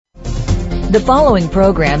The following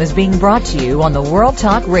program is being brought to you on the World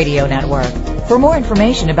Talk Radio Network. For more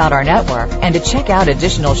information about our network and to check out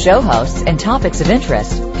additional show hosts and topics of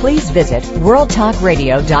interest, please visit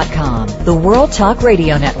worldtalkradio.com. The World Talk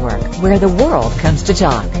Radio Network, where the world comes to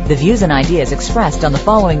talk. The views and ideas expressed on the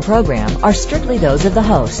following program are strictly those of the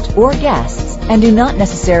host or guests and do not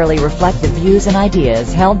necessarily reflect the views and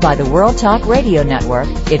ideas held by the World Talk Radio Network,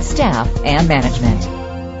 its staff, and management.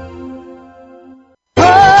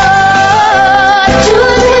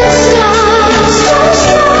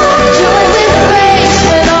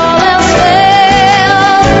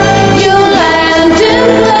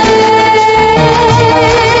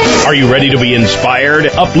 Are you ready to be inspired,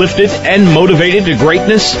 uplifted, and motivated to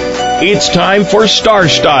greatness? It's time for Star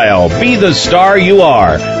Style. Be the star you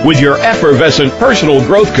are with your effervescent personal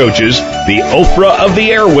growth coaches, the Oprah of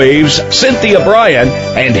the airwaves, Cynthia Bryan,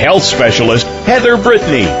 and health specialist Heather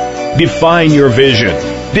Brittany. Define your vision,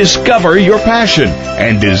 discover your passion,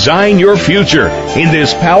 and design your future in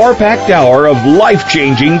this power-packed hour of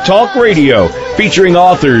life-changing talk radio featuring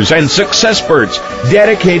authors and successperts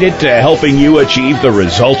dedicated to helping you achieve the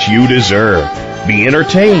results you deserve. Be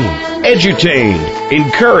entertained, edutained,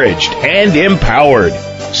 encouraged, and empowered.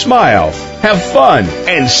 Smile, have fun,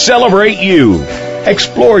 and celebrate you.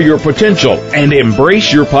 Explore your potential and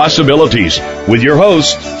embrace your possibilities with your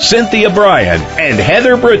hosts, Cynthia Bryan and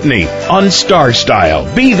Heather Brittany on Star Style.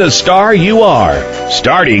 Be the star you are.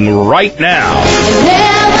 Starting right now.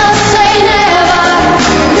 Never say never.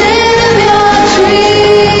 Live your dream.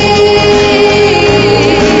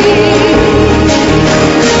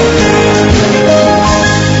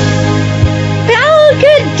 Well,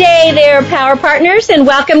 good day there, Power Partners, and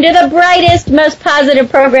welcome to the brightest, most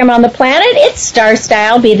positive program on the planet. It's Star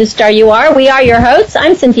Style. Be the star you are. We are your hosts.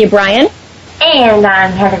 I'm Cynthia Bryan. And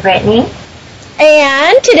I'm Heather Brittany.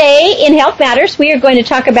 And today in Health Matters, we are going to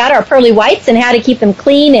talk about our pearly whites and how to keep them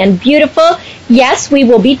clean and beautiful. Yes, we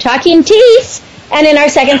will be talking teeth. And in our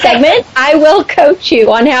second segment, I will coach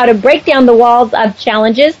you on how to break down the walls of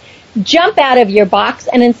challenges, jump out of your box.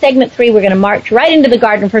 And in segment 3, we're going to march right into the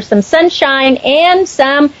garden for some sunshine and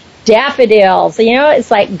some daffodils. You know,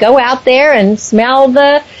 it's like go out there and smell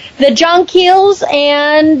the jonquils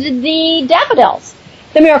and the daffodils.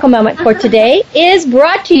 The miracle moment for today is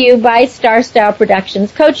brought to you by Star Style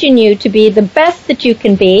Productions, coaching you to be the best that you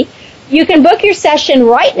can be. You can book your session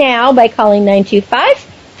right now by calling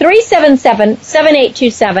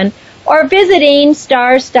 925-377-7827 or visiting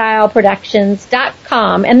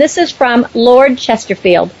starstyleproductions.com. And this is from Lord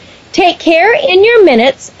Chesterfield. Take care in your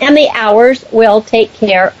minutes, and the hours will take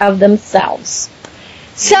care of themselves.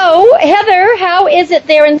 So, Heather, how is it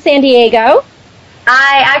there in San Diego?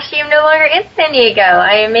 I actually am no longer in San Diego.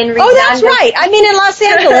 I am in Redondo. Oh, that's right. I mean in Los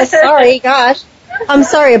Angeles. Sorry, gosh. I'm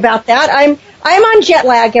sorry about that. I'm on jet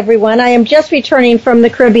lag, everyone. I am just returning from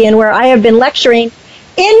the Caribbean, where I have been lecturing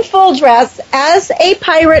in full dress as a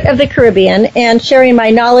pirate of the Caribbean and sharing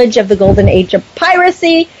my knowledge of the golden age of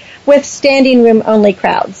piracy with standing room only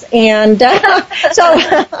crowds. And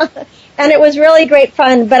and it was really great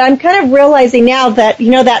fun, but I'm kind of realizing now that,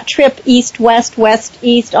 you know, that trip east, west, west,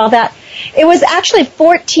 east, all that, it was actually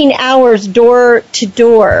 14 hours door to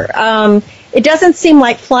door. It doesn't seem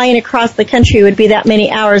like flying across the country would be that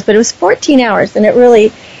many hours, but it was 14 hours, and it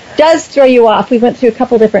really does throw you off. We went through a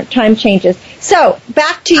couple different time changes. So,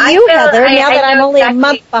 back to you, Heather, now that I'm only a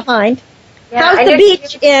month behind. Yeah, how's the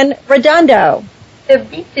beach in Redondo? The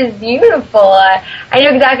beach is beautiful. I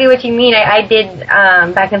know exactly what you mean. I did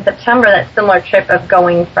back in September that similar trip of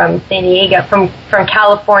going from San Diego, from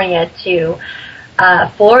California to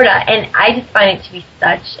Florida, and I just find it to be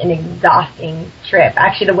such an exhausting trip.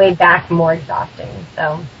 Actually, the way back more exhausting.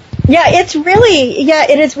 So yeah, it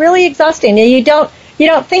is really exhausting. You don't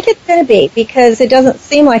think it's going to be because it doesn't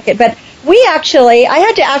seem like it. But I had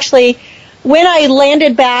to when I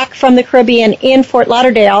landed back from the Caribbean in Fort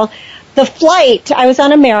Lauderdale, the flight, I was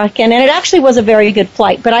on American, and it actually was a very good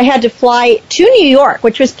flight, but I had to fly to New York,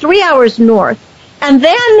 which was 3 hours north, and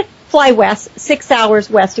then fly west, 6 hours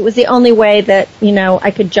west. It was the only way that, you know,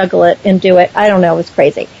 I could juggle it and do it. I don't know, it was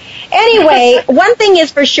crazy. Anyway, one thing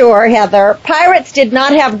is for sure, Heather, pirates did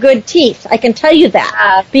not have good teeth. I can tell you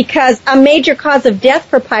that, because a major cause of death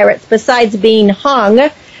for pirates, besides being hung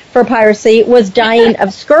for piracy, was dying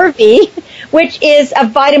of scurvy, which is a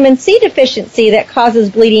vitamin C deficiency that causes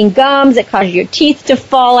bleeding gums. It causes your teeth to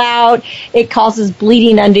fall out. It causes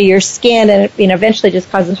bleeding under your skin, and it eventually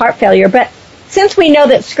just causes heart failure. But since we know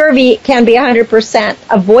that scurvy can be 100%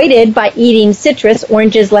 avoided by eating citrus,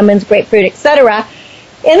 oranges, lemons, grapefruit, etc.,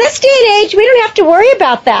 in this day and age, we don't have to worry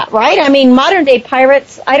about that, right? I mean, modern-day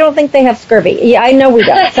pirates, I don't think they have scurvy. Yeah, I know we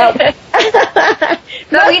don't. So.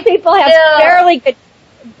 most people have fairly good.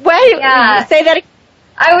 Wait, say that again.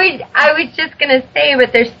 I was just gonna say,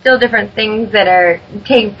 but there's still different things that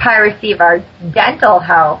take priority of our dental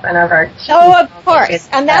health and of our teeth. Oh, of course,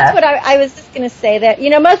 and that's what I was just gonna say. That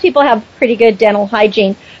most people have pretty good dental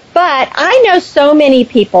hygiene, but I know so many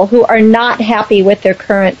people who are not happy with their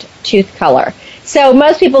current tooth color. So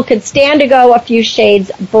most people could stand to go a few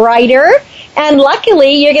shades brighter. And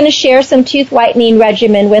luckily, you're going to share some tooth whitening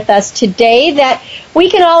regimen with us today that we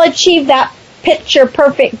can all achieve that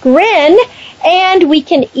picture-perfect grin, and we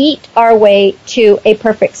can eat our way to a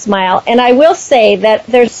perfect smile. And I will say that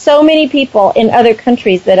there's so many people in other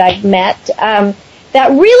countries that I've met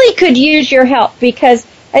that really could use your help, because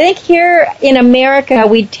I think here in America,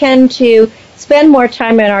 we tend to spend more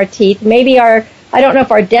time on our teeth. Maybe I don't know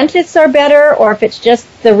if our dentists are better or if it's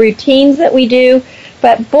just the routines that we do.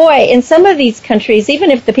 But boy, in some of these countries, even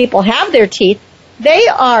if the people have their teeth, they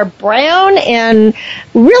are brown and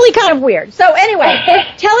really kind of weird. So anyway,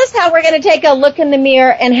 tell us how we're going to take a look in the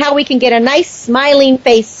mirror and how we can get a nice smiling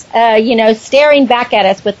face, staring back at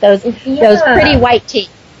us with those pretty white teeth.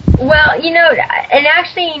 Well, and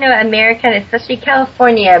actually, America, and especially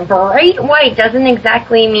California, bright white doesn't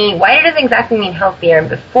exactly mean healthier.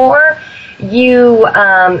 Before you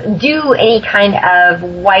do any kind of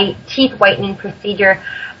teeth whitening procedure,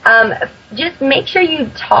 just make sure you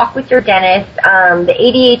talk with your dentist. The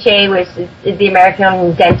ADHA, which is the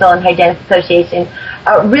American Dental and Hygienists Association,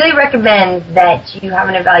 really recommends that you have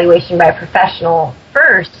an evaluation by a professional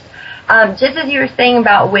first. Just as you were saying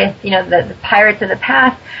about with, the pirates of the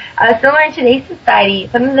past, similar in today's society,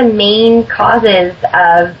 some of the main causes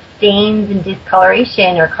of stains and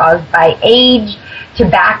discoloration are caused by age,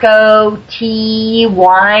 tobacco, tea,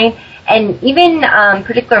 wine, and even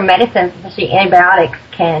particular medicines, especially antibiotics,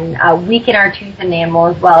 can weaken our tooth enamel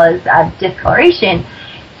as well as discoloration.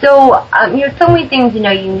 So, so many things,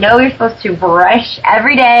 you're supposed to brush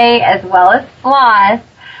every day as well as floss.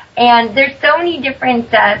 And there's so many different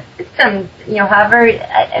systems, however,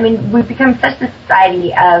 we've become such a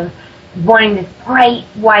society of wanting this bright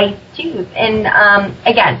white tooth. And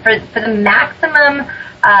again, for the maximum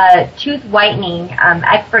tooth whitening,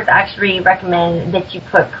 experts actually recommend that you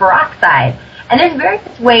put peroxide. And there's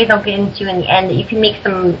various ways I'll get into in the end that you can make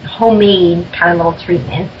some homemade kind of little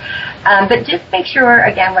treatments. But just make sure,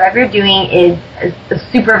 again, whatever you're doing is a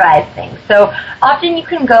supervised thing. So often you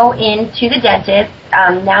can go into the dentist.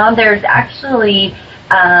 Now there's actually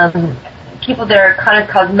people that are kind of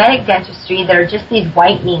cosmetic dentistry that are just these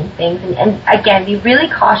whitening things. And again, be really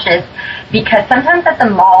cautious, because sometimes at the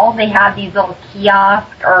mall they have these little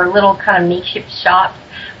kiosks or little kind of makeshift shops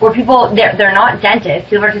where people, they're not dentists,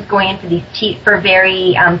 people are just going into these teeth for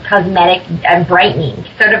very cosmetic and brightening,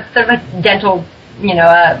 sort of like dental,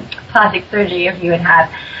 plastic surgery if you would have,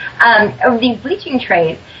 of these bleaching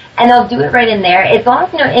trays. And they'll do it right in there, as long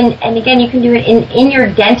as, and again, you can do it in your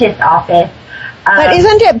dentist's office. But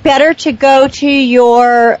isn't it better to go to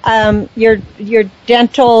your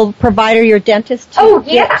dental provider, your dentist? Oh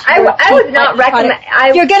yeah, I would not recommend.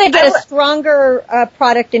 You're going to get a stronger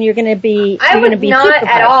product, and you're going to be. I would not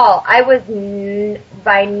at all. I was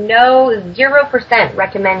by 0%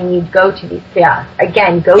 recommending you go to these kiosks.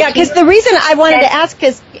 Again, go. Yeah, because the reason I wanted to ask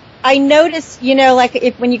is, I noticed,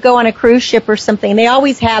 like when you go on a cruise ship or something, they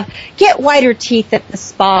always have get whiter teeth at the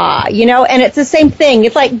spa, and it's the same thing.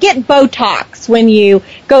 It's like get Botox when you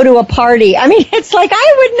go to a party. It's like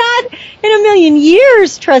I would not in a million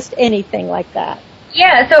years trust anything like that.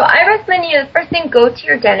 Yeah, so I recommend the first thing, go to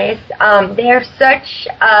your dentist. They have such,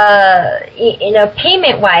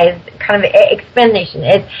 payment-wise kind of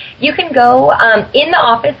explanation. You can go in the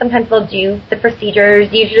office. Sometimes they'll do the procedures.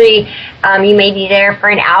 Usually, you may be there for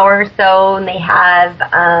an hour or so, and they have,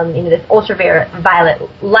 this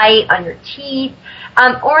ultraviolet light on your teeth,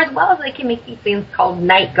 or as well as they can make these things called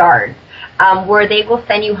night guards. Where they will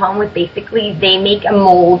send you home with basically, they make a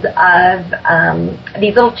mold of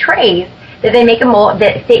these little trays that they make a mold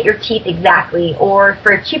that fit your teeth exactly, or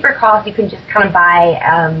for a cheaper cost, you can just kind of buy,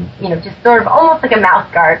 just sort of almost like a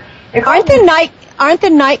mouth guard. Aren't the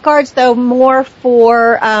night guards though more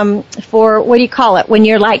for what do you call it, when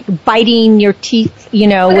you're like biting your teeth,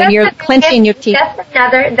 when you're clenching your teeth?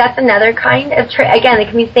 That's another kind of again, it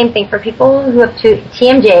can be the same thing for people who have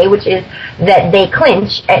TMJ, which is that they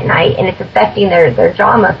clench at night and it's affecting their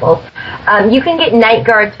jaw muscles. You can get night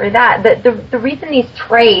guards for that. The reason these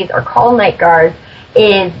trays are called night guards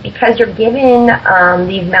is because you're given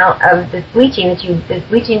the amount of this bleaching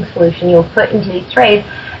solution you'll put into these trays,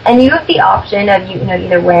 and you have the option of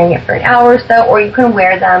either wearing it for an hour or so, or you can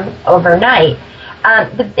wear them overnight.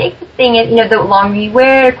 The big thing is, the longer you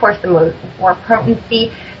wear it, of course, the more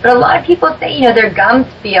potency. But a lot of people say, their gums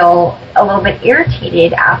feel a little bit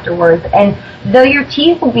irritated afterwards. And though your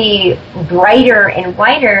teeth will be brighter and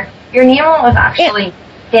whiter, your enamel is actually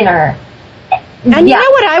thinner. And you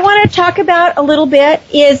know what I want to talk about a little bit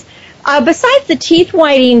is, besides the teeth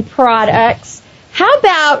whitening products, how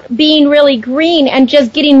about being really green and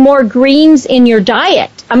just getting more greens in your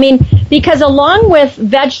diet? I mean, because along with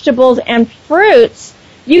vegetables and fruits,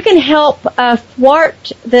 you can help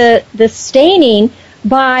thwart the staining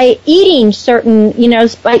by eating certain,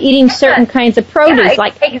 certain kinds of produce.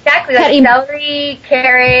 Exactly. Like celery,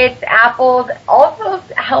 carrots, apples, all those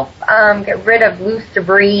help get rid of loose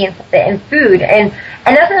debris in food. And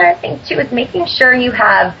that's another thing, too, is making sure you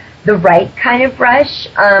have the right kind of brush.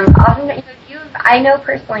 Often, I know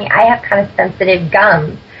personally I have kind of sensitive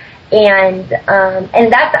gums. And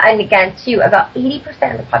again, too, about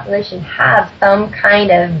 80% of the population have some kind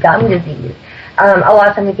of gum disease. A lot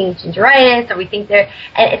of times we think gingivitis, or we think and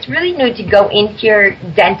it's really good to go into your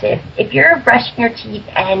dentist. If you're brushing your teeth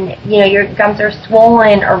and, your gums are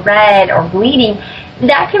swollen or red or bleeding,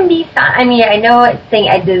 that can be, I know saying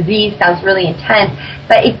a disease sounds really intense,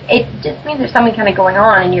 but it just means there's something kind of going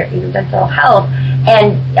on in your dental health.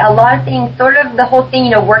 And a lot of things, sort of the whole thing,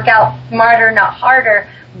 work out smarter, not harder.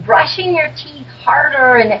 Brushing your teeth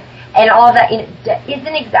harder and all of that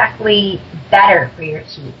isn't exactly better for your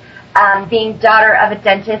teeth. Being daughter of a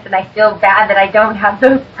dentist, and I feel bad that I don't have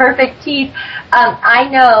those perfect teeth, I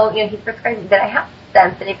know, he's prescribed that I have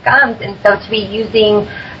sensitive gums, and so to be using,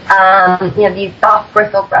 these soft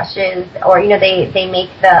bristle brushes, or, they make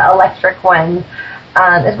the electric ones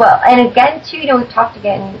as well. And again, too, we've talked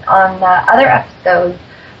again on other episodes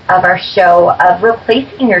of our show of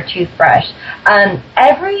replacing your toothbrush.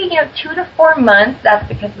 Every, 2 to 4 months, that's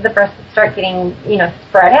because the brushes start getting,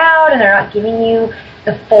 spread out, and they're not giving you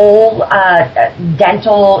the full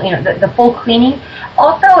dental, the full cleaning.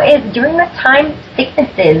 Also, is during the time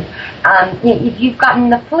sicknesses, if you've gotten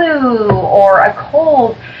the flu or a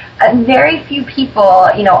cold, very few people,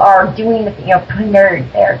 are doing the, putting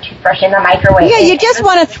their toothbrush in the microwave. Yeah, you just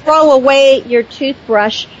want to throw away your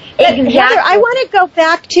toothbrush. Exactly. Heather, I want to go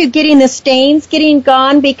back to getting the stains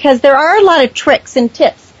gone, because there are a lot of tricks and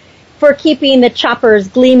tips for keeping the choppers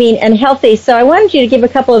gleaming and healthy. So I wanted you to give a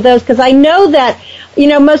couple of those, because I know that,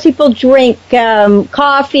 most people drink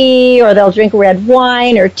coffee, or they'll drink red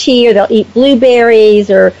wine or tea, or they'll eat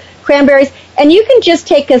blueberries or cranberries. And you can just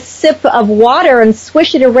take a sip of water and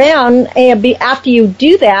swish it around after you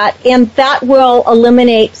do that, and that will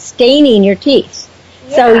eliminate staining your teeth.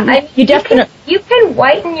 Yeah, so you definitely... You can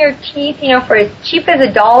whiten your teeth, for as cheap as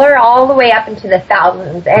 $1 all the way up into the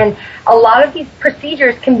thousands. And a lot of these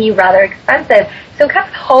procedures can be rather expensive. So kind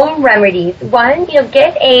of home remedies. One,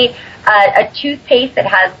 get a toothpaste that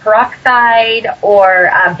has peroxide or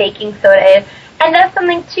baking soda. And that's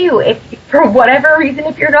something, too, if for whatever reason,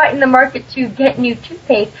 if you're not in the market to get new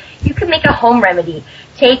toothpaste, you can make a home remedy.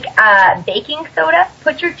 Take baking soda,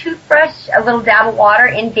 put your toothbrush, a little dab of water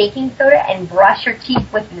in baking soda, and brush your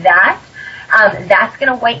teeth with that. That's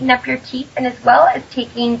going to whiten up your teeth. And as well as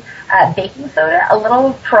taking baking soda, a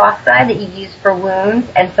little peroxide that you use for wounds,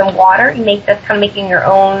 and some water, you make this kind of making your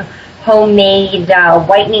own homemade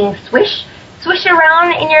whitening swish. Swish it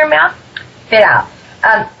around in your mouth, spit out.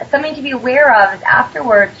 Something to be aware of is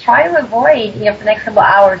afterwards, try to avoid, for the next couple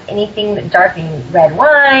hours, anything that darkening red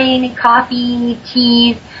wine, coffee,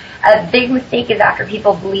 teas. A big mistake is after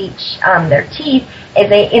people bleach their teeth, is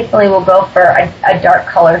they instantly will go for a dark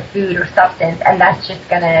colored food or substance, and that's just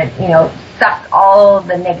going to, suck all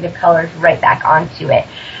the negative colors right back onto it.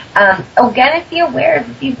 Again, be aware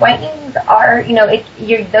that these whitenings are,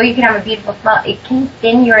 though you can have a beautiful smell, it can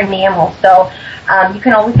thin your enamel. So you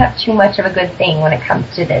can always have too much of a good thing when it comes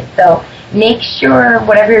to this. So make sure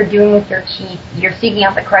whatever you're doing with your teeth, you're seeking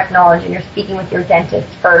out the correct knowledge, and you're speaking with your dentist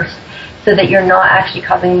first, so that you're not actually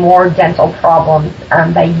causing more dental problems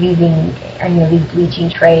by using these bleaching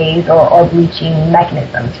trays or bleaching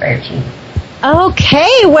mechanisms for your teeth.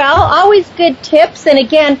 Okay, well, always good tips. And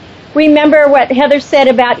again, remember what Heather said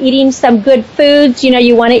about eating some good foods.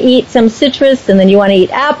 You want to eat some citrus, and then you want to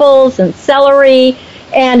eat apples and celery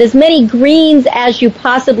and as many greens as you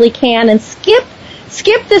possibly can, and skip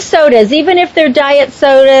the sodas. Even if they're diet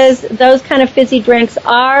sodas, those kind of fizzy drinks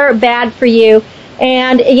are bad for you.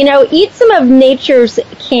 And, eat some of nature's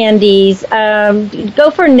candies.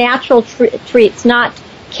 Go for natural treats, not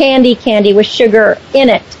candy with sugar in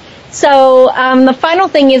it. So the final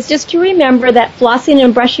thing is just to remember that flossing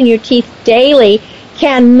and brushing your teeth daily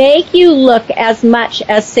can make you look as much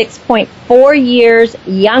as 6.4 years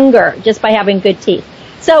younger just by having good teeth.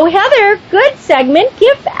 So, Heather, good segment.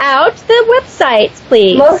 Give out the websites,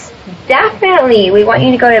 please. Most definitely. We want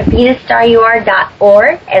you to go to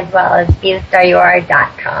BeTheStarYouAre.org as well as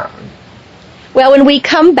BeTheStarYouAre.com. Well, when we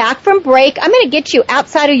come back from break, I'm going to get you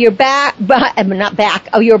outside of your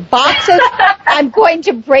your boxes. I'm going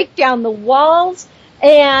to break down the walls,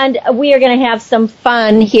 and we are going to have some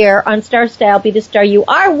fun here on Star Style, Be the Star You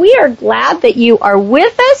Are. We are glad that you are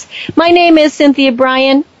with us. My name is Cynthia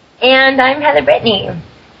Bryan. And I'm Heather Brittany.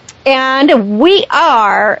 And we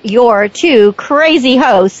are your two crazy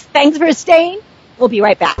hosts. Thanks for staying. We'll be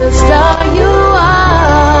right back. The star you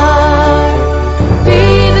are, be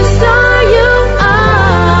the star you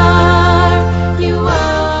are. You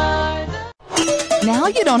are. Now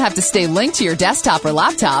you don't have to stay linked to your desktop or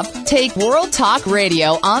laptop. Take World Talk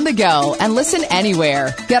Radio on the go and listen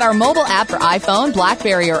anywhere. Get our mobile app for iPhone,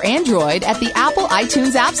 BlackBerry, or Android at the Apple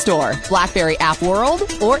iTunes App Store, BlackBerry App World,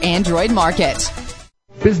 or Android Market.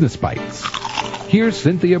 Business Bites. Here's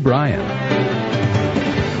Cynthia Bryan.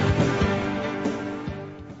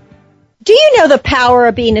 Do you know the power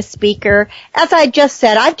of being a speaker? As I just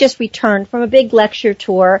said, I've just returned from a big lecture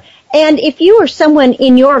tour, and if you or someone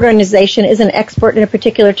in your organization is an expert in a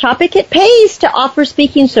particular topic, it pays to offer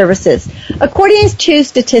speaking services. According to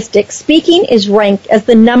statistics, speaking is ranked as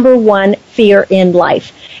the #1 fear in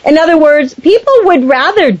life. In other words, people would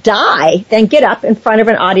rather die than get up in front of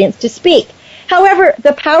an audience to speak. However,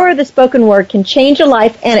 the power of the spoken word can change a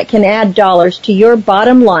life, and it can add dollars to your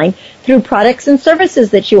bottom line through products and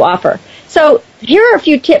services that you offer. So here are a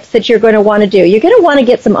few tips that you're going to want to do. You're going to want to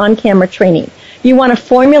get some on-camera training. You want to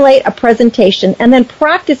formulate a presentation and then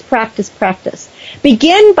practice.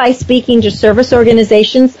 Begin by speaking to service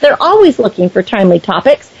organizations. They're always looking for timely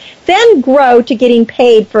topics. Then grow to getting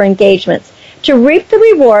paid for engagements. To reap the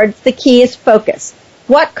rewards, the key is focus.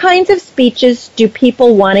 What kinds of speeches do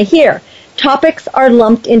people want to hear? Topics are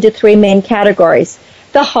lumped into 3 main categories.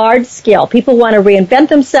 The hard skill. People want to reinvent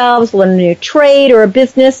themselves, learn a new trade or a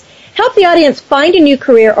business, help the audience find a new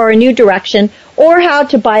career or a new direction, or how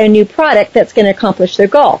to buy a new product that's going to accomplish their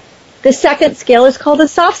goal. The second skill is called a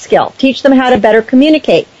soft skill. Teach them how to better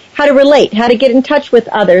communicate, how to relate, how to get in touch with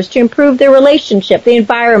others, to improve their relationship, the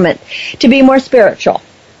environment, to be more spiritual.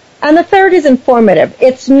 And the third is informative.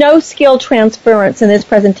 It's no skill transference in this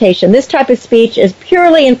presentation. This type of speech is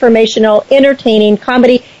purely informational, entertaining,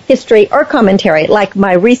 comedy, history, or commentary, like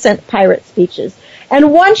my recent pirate speeches.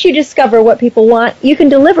 And once you discover what people want, you can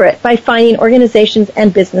deliver it by finding organizations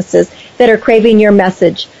and businesses that are craving your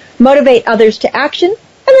message. Motivate others to action, and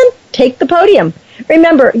then take the podium.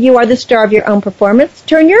 Remember, you are the star of your own performance.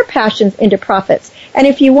 Turn your passions into profits. And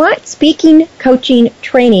if you want speaking, coaching,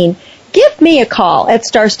 training, give me a call at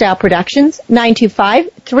Star Style Productions,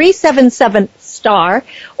 925-377-STAR,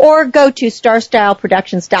 or go to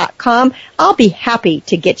starstyleproductions.com. I'll be happy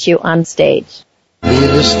to get you on stage. Be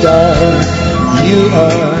the star you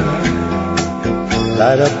are.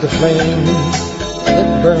 Light up the flame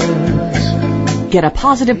that burns. Get a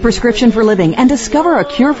positive prescription for living and discover a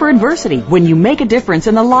cure for adversity when you make a difference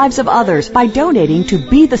in the lives of others by donating to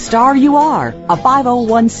Be the Star You Are, a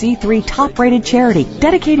 501c3 top-rated charity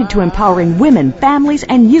dedicated to empowering women, families,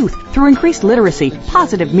 and youth through increased literacy,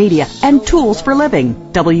 positive media, and tools for living.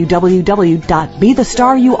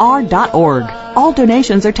 www.BeTheStarYouAre.org. All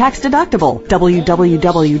donations are tax deductible.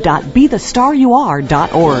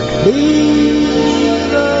 www.BeTheStarYouAre.org. Be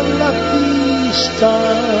the lucky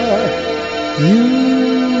star you are.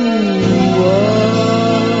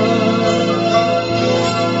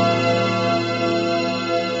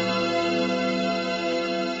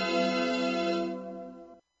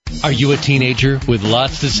 Are you a teenager with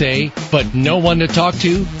lots to say, but no one to talk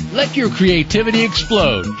to? Let your creativity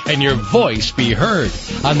explode and your voice be heard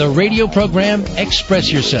on the radio program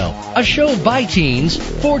Express Yourself, a show by teens,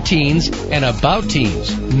 for teens, and about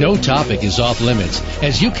teens. No topic is off limits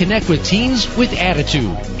as you connect with teens with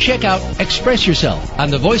attitude. Check out Express Yourself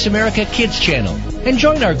on the Voice America Kids channel and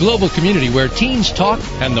join our global community where teens talk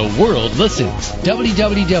and the world listens.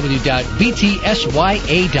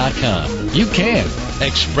 www.btsya.com. You can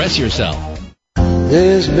express yourself.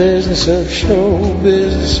 This business of show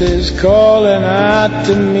business is calling out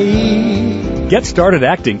to me. Get started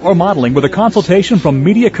acting or modeling with a consultation from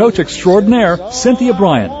media coach extraordinaire Cynthia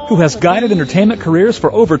Bryan, who has guided entertainment careers for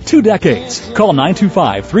over 2 decades. Call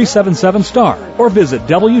 925-377-STAR or visit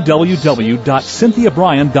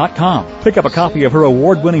www.cynthiabryan.com. Pick up a copy of her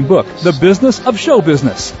award-winning book, The Business of Show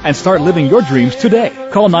Business, and start living your dreams today.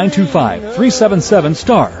 Call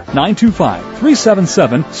 925-377-STAR.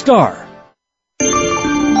 925-377-STAR.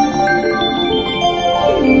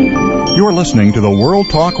 You're listening to the World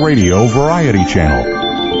Talk Radio Variety Channel.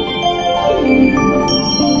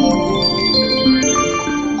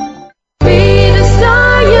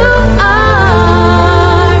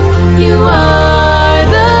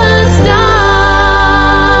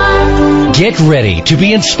 Get ready to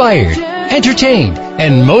be inspired, entertained,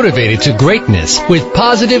 and motivated to greatness with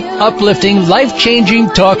positive, uplifting, life-changing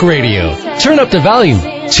talk radio. Turn up the volume.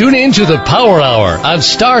 Tune in to the Power Hour on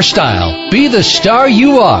Star Style. Be the star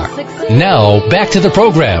you are. Now, back to the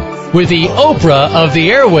program with the Oprah of the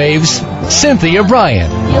airwaves, Cynthia Bryan.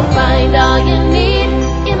 You'll find all you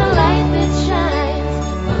need in a light that shines.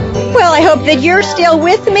 Well, I hope that you're still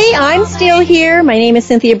with me. I'm still here. My name is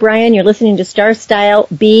Cynthia Bryan. You're listening to Star Style.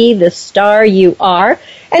 Be the star you are.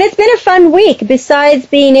 And it's been a fun week. Besides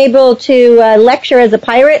being able to lecture as a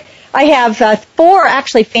pirate, I have 4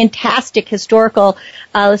 actually fantastic historical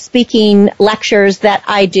speaking lectures that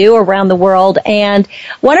I do around the world, and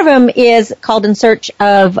one of them is called In Search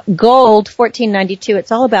of Gold, 1492.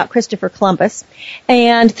 It's all about Christopher Columbus,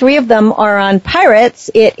 and 3 of them are on pirates.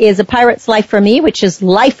 It is A Pirate's Life for Me, which is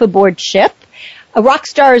life aboard ship. Rock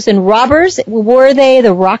stars and robbers, were they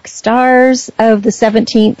the rock stars of the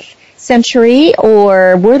 17th century,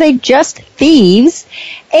 or were they just thieves?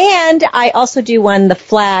 And I also do one, The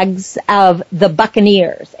Flags of the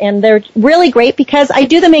Buccaneers. And they're really great because I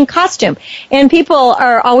do them in costume. And people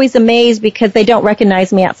are always amazed because they don't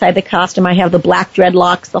recognize me outside the costume. I have the black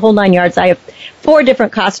dreadlocks, the whole 9 yards. I have 4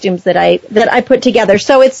 different costumes that I put together.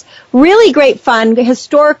 So it's really great fun,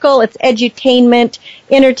 historical, it's edutainment,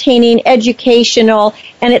 entertaining, educational,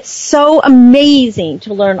 and it's so amazing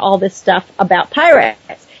to learn all this stuff about pirates.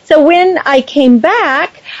 So when I came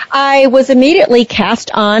back, I was immediately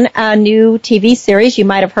cast on a new TV series. You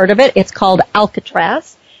might have heard of it. It's called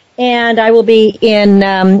Alcatraz. And I will be in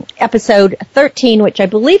episode 13, which I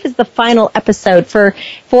believe is the final episode for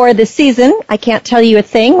the season. I can't tell you a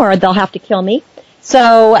thing or they'll have to kill me.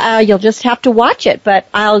 So you'll just have to watch it. But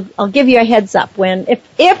I'll give you a heads up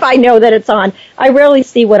if I know that it's on. I rarely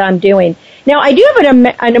see what I'm doing. Now, I do have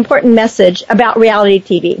an important message about reality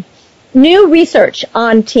TV. New research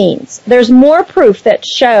on teens. There's more proof that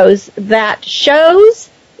shows that shows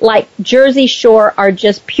like Jersey Shore are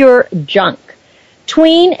just pure junk.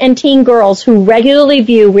 Tween and teen girls who regularly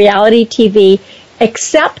view reality TV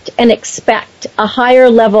accept and expect a higher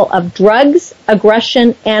level of drugs,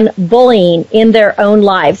 aggression, and bullying in their own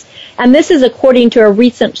lives. And this is according to a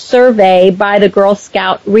recent survey by the Girl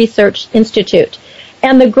Scout Research Institute.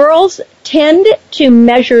 And the girls tend to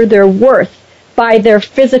measure their worth by their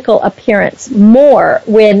physical appearance more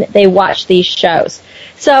when they watch these shows.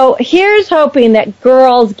 So here's hoping that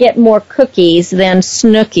girls get more cookies than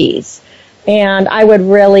Snookies. And I would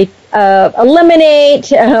really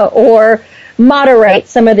eliminate or moderate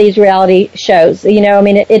some of these reality shows. You know, I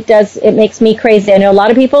mean, it makes me crazy. I know a lot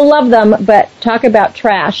of people love them, but talk about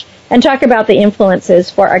trash and talk about the influences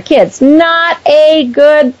for our kids. Not a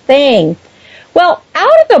good thing. Well,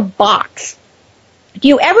 out of the box, do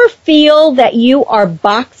you ever feel that you are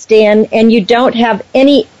boxed in and you don't have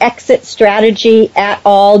any exit strategy at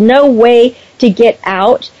all, no way to get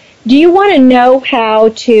out? Do you want to know how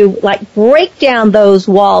to, break down those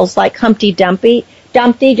walls like Humpty Dumpty,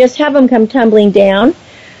 just have them come tumbling down?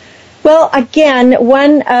 Well, again,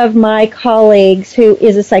 one of my colleagues who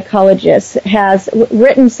is a psychologist has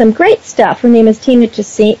written some great stuff. Her name is Tina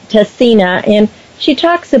Tessina, and she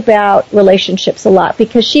talks about relationships a lot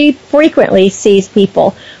because she frequently sees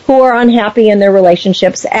people who are unhappy in their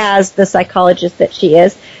relationships as the psychologist that she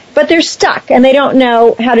is, but they're stuck and they don't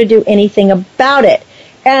know how to do anything about it.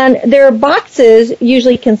 And their boxes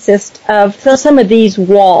usually consist of, so some of these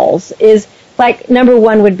walls is like, number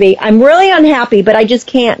 1 would be, I'm really unhappy, but I just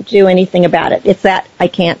can't do anything about it. It's that I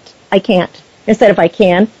can't, instead of I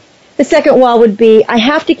can. The second wall would be, I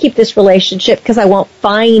have to keep this relationship because I won't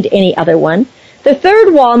find any other one. The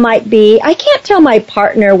third wall might be, I can't tell my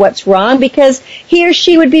partner what's wrong because he or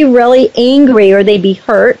she would be really angry or they'd be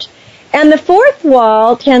hurt. And the fourth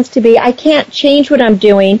wall tends to be, I can't change what I'm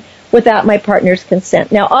doing without my partner's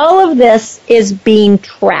consent. Now, all of this is being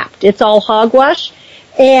trapped. It's all hogwash,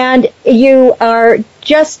 and you're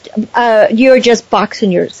just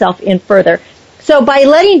boxing yourself in further. So by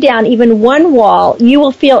letting down even one wall, you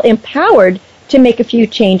will feel empowered to make a few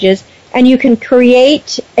changes, and you can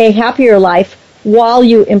create a happier life while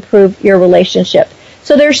you improve your relationship.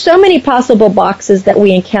 So there's so many possible boxes that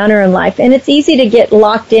we encounter in life, and it's easy to get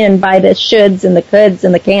locked in by the shoulds and the coulds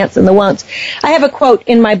and the can'ts and the won'ts. I have a quote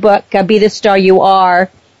in my book, Be the Star You Are,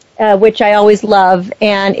 which I always love,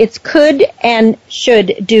 and it's could and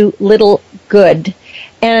should do little good.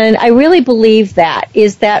 And I really believe that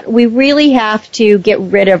we really have to get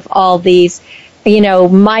rid of all these,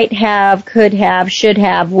 might have, could have, should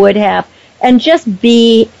have, would have, and just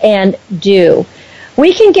be and do.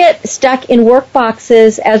 We can get stuck in work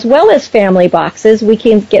boxes as well as family boxes. We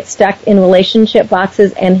can get stuck in relationship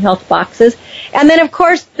boxes and health boxes. And then, of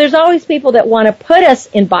course, there's always people that want to put us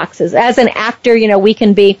in boxes. As an actor, we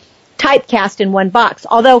can be typecast in one box.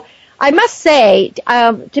 Although, I must say,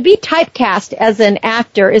 to be typecast as an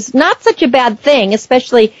actor is not such a bad thing,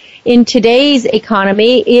 especially in today's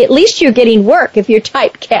economy. At least you're getting work if you're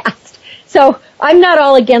typecast. So I'm not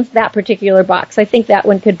all against that particular box. I think that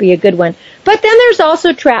one could be a good one. But then there's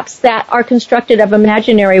also traps that are constructed of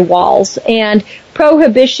imaginary walls and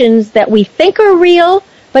prohibitions that we think are real,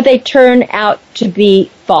 but they turn out to be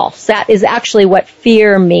false. That is actually what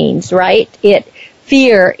fear means, right?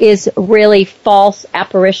 Fear is really false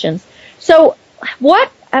apparitions. So what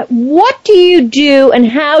do you do and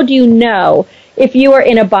how do you know if you are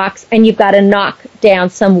in a box and you've got to knock down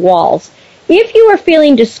some walls? If you are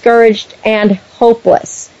feeling discouraged and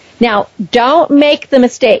hopeless, now don't make the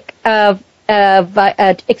mistake of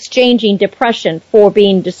exchanging depression for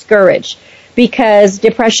being discouraged, because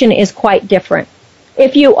depression is quite different.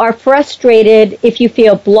 If you are frustrated, if you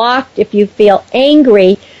feel blocked, if you feel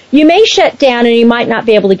angry, you may shut down and you might not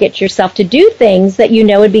be able to get yourself to do things that you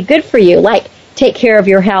know would be good for you, like take care of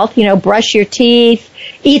your health, brush your teeth,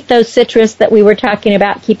 eat those citrus that we were talking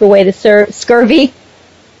about, keep away the scurvy.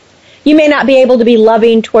 You may not be able to be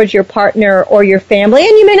loving towards your partner or your family,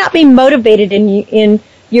 and you may not be motivated in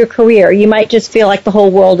your career. You might just feel like the whole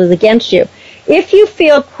world is against you. If you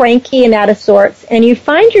feel cranky and out of sorts, and you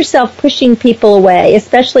find yourself pushing people away,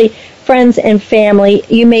 especially friends and family,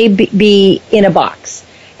 you may be in a box.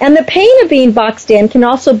 And the pain of being boxed in can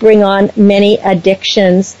also bring on many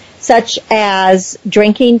addictions, such as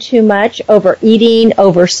drinking too much, overeating,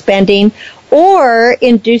 overspending, or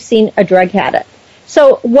inducing a drug habit.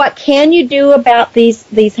 So what can you do about these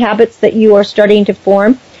habits that you are starting to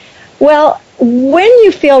form? Well, when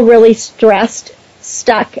you feel really stressed,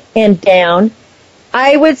 stuck, and down,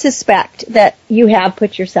 I would suspect that you have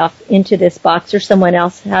put yourself into this box or someone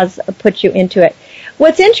else has put you into it.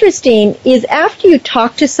 What's interesting is after you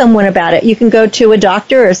talk to someone about it, you can go to a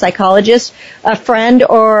doctor or a psychologist, a friend,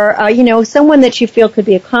 or someone that you feel could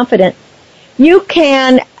be a confidant. You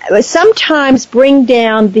can sometimes bring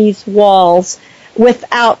down these walls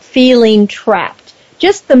without feeling trapped.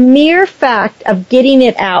 Just the mere fact of getting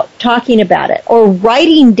it out, talking about it, or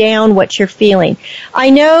writing down what you're feeling. I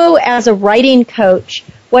know as a writing coach,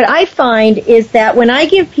 what I find is that when I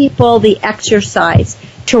give people the exercise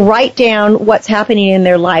to write down what's happening in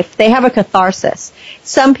their life, they have a catharsis.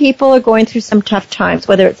 Some people are going through some tough times,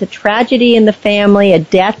 whether it's a tragedy in the family, a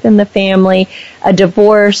death in the family, a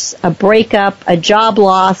divorce, a breakup, a job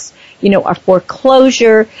loss, a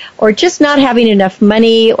foreclosure, or just not having enough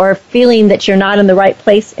money, or feeling that you're not in the right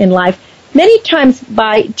place in life. Many times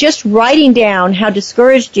by just writing down how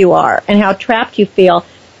discouraged you are and how trapped you feel,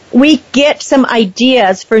 we get some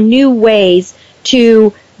ideas for new ways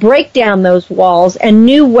to break down those walls and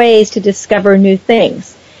new ways to discover new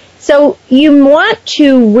things. So you want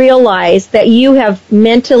to realize that you have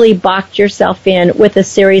mentally boxed yourself in with a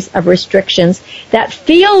series of restrictions that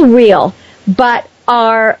feel real, but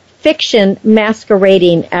are fiction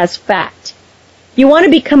masquerading as fact. You want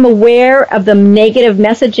to become aware of the negative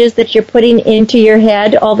messages that you're putting into your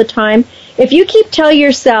head all the time. If you keep telling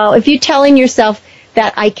yourself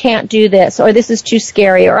that I can't do this, or this is too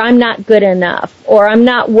scary, or I'm not good enough, or I'm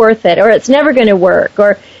not worth it, or it's never going to work,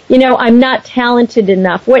 or, I'm not talented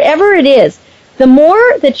enough, whatever it is, the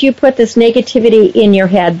more that you put this negativity in your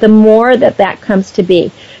head, the more that comes to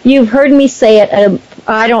be. You've heard me say it,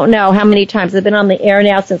 I don't know how many times. I've been on the air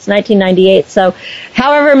now since 1998, so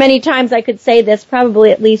however many times I could say this,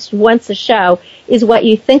 probably at least once a show, is what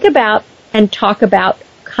you think about and talk about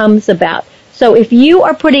comes about. So if you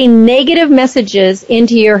are putting negative messages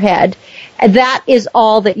into your head, that is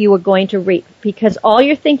all that you are going to reap, because all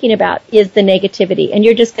you're thinking about is the negativity, and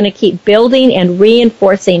you're just going to keep building and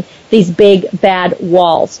reinforcing these big, bad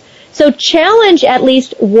walls. So challenge at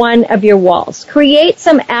least one of your walls. Create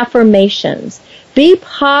some affirmations. Be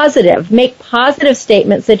positive. Make positive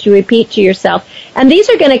statements that you repeat to yourself, and these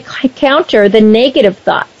are going to counter the negative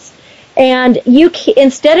thoughts. And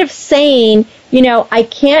instead of saying, I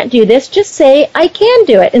can't do this, just say, I can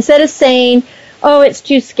do it. Instead of saying, oh, it's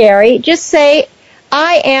too scary, just say,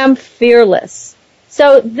 I am fearless.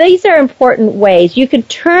 So these are important ways. You can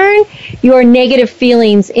turn your negative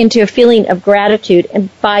feelings into a feeling of gratitude, and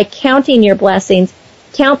by counting your blessings,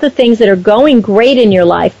 count the things that are going great in your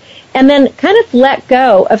life, and then kind of let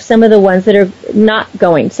go of some of the ones that are not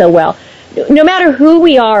going so well. No matter who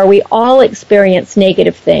we are, we all experience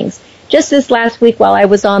negative things. Just this last week while I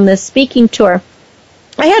was on this speaking tour,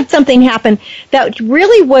 I had something happen that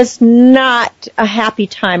really was not a happy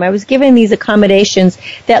time. I was given these accommodations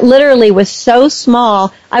that literally was so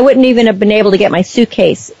small, I wouldn't even have been able to get my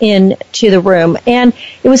suitcase into the room. And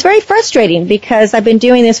it was very frustrating because I've been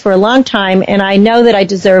doing this for a long time, and I know that I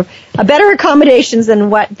deserve a better accommodations than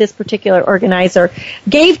what this particular organizer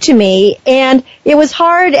gave to me. And it was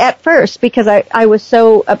hard at first because I was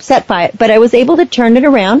so upset by it, but I was able to turn it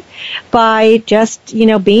around by just,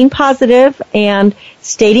 being positive and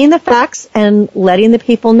stating the facts and letting the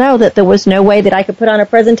people know that there was no way that I could put on a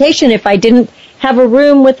presentation if I didn't have a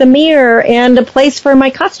room with a mirror and a place for my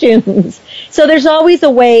costumes. So there's always a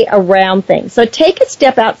way around things. So take a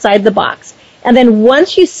step outside the box. And then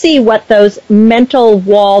once you see what those mental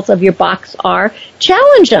walls of your box are,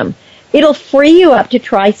 challenge them. It'll free you up to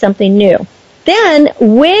try something new. Then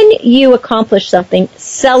when you accomplish something,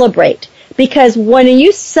 celebrate. Because when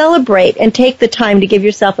you celebrate and take the time to give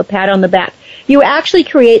yourself a pat on the back, you actually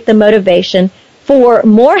create the motivation for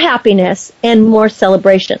more happiness and more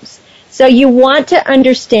celebrations. So you want to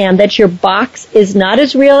understand that your box is not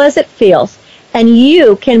as real as it feels, and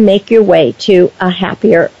you can make your way to a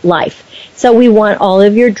happier life. So we want all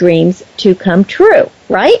of your dreams to come true,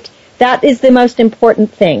 right? That is the most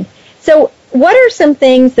important thing. So what are some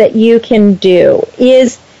things that you can do?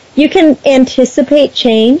 Is you can anticipate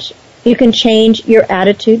change. You can change your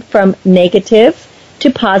attitude from negative to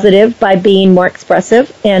positive by being more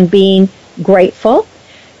expressive and being grateful.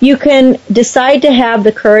 You can decide to have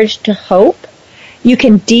the courage to hope. You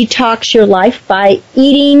can detox your life by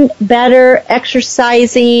eating better,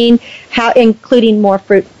 exercising, including more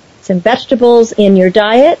fruits and vegetables in your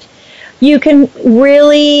diet. You can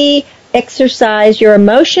really exercise your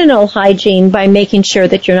emotional hygiene by making sure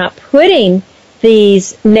that you're not putting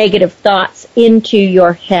these negative thoughts into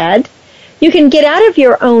your head. You can get out of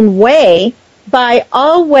your own way by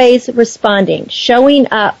always responding, showing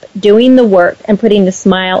up, doing the work, and putting a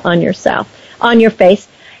smile on your face.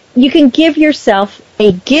 You can give yourself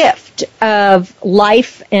a gift of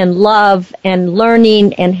life and love and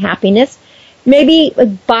learning and happiness. Maybe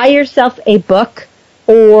buy yourself a book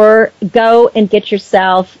or go and get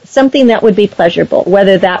yourself something that would be pleasurable,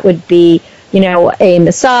 whether that would be, a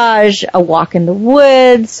massage, a walk in the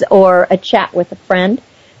woods, or a chat with a friend.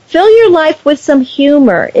 Fill your life with some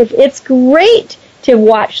humor. It's great to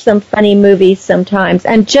watch some funny movies sometimes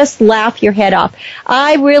and just laugh your head off.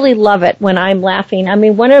 I really love it when I'm laughing. I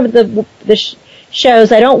mean, one of the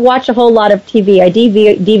shows, I don't watch a whole lot of TV. I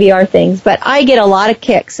DVR things, but I get a lot of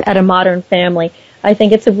kicks out of Modern Family. I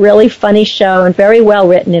think it's a really funny show and very well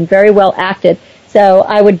written and very well acted. So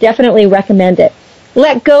I would definitely recommend it.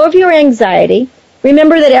 Let go of your anxiety.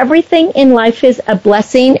 Remember that everything in life is a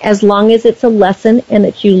blessing as long as it's a lesson and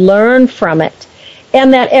that you learn from it.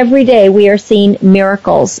 And that every day we are seeing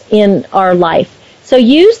miracles in our life. So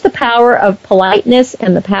use the power of politeness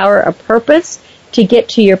and the power of purpose to get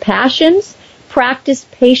to your passions. Practice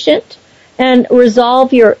patience and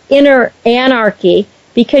resolve your inner anarchy,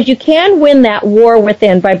 because you can win that war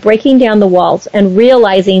within by breaking down the walls and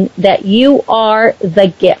realizing that you are the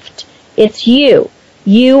gift. It's you.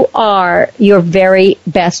 You are your very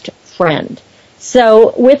best friend.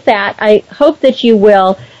 So with that, I hope that you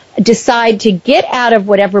will decide to get out of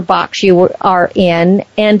whatever box you are in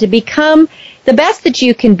and to become the best that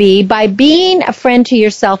you can be by being a friend to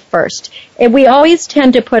yourself first. And we always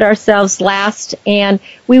tend to put ourselves last, and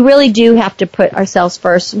we really do have to put ourselves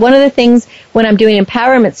first. One of the things when I'm doing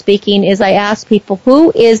empowerment speaking is I ask people,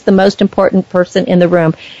 who is the most important person in the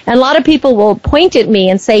room? And a lot of people will point at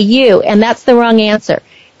me and say you, and that's the wrong answer.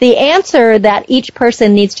 The answer that each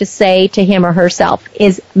person needs to say to him or herself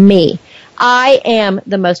is me. I am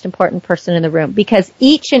the most important person in the room, because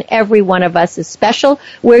each and every one of us is special.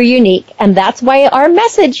 We're unique, and that's why our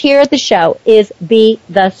message here at the show is be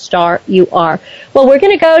the star you are. Well, we're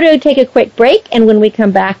going to go to take a quick break, and when we come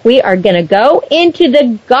back, we are going to go into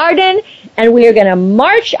the garden, and we are going to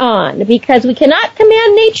march on, because we cannot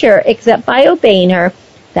command nature except by obeying her.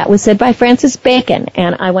 That was said by Francis Bacon,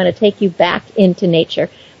 and I want to take you back into nature.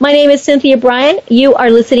 My name is Cynthia Bryan. You are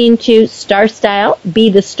listening to Star Style, Be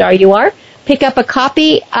the Star You Are. Pick up a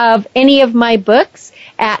copy of any of my books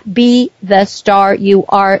at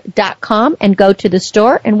BeTheStarYouAre.com and go to the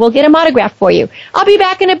store, and we'll get them autographed for you. I'll be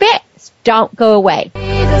back in a bit. Don't go away. Be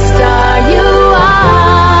the star you are.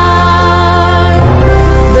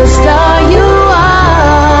 The star you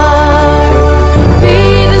are.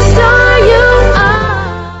 Be the star you are.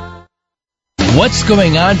 What's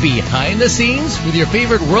going on behind the scenes with your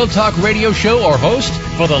favorite World Talk Radio show or host?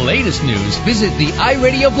 For the latest news, visit the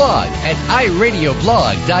iRadio blog at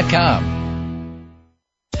iradioblog.com.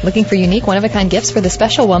 Looking for unique, one-of-a-kind gifts for the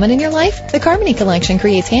special woman in your life? The Carmony Collection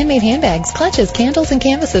creates handmade handbags, clutches, candles, and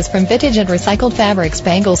canvases from vintage and recycled fabrics,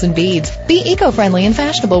 bangles, and beads. Be eco-friendly and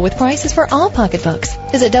fashionable with prices for all pocketbooks.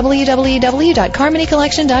 Visit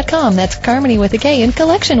www.carmonycollection.com. That's Carmony with a K and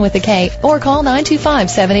Collection with a K. Or call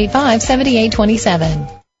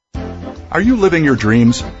 925-785-7827. Are you living your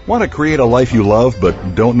dreams? Want to create a life you love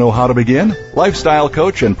but don't know how to begin? Lifestyle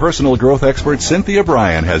coach and personal growth expert Cynthia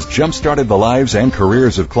Bryan has jump-started the lives and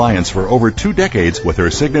careers of clients for over 2 decades with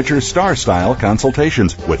her signature Star Style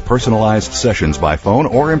consultations. With personalized sessions by phone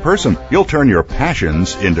or in person, you'll turn your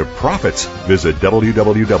passions into profits. Visit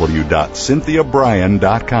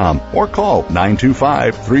www.cynthiabryan.com or call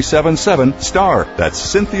 925-377-STAR.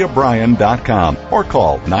 That's cynthiabryan.com or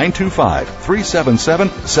call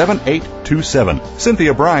 925-377-7827.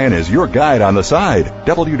 Cynthia Bryan is your guide on the side.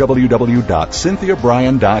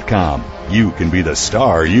 www.cynthiabryan.com. You can be the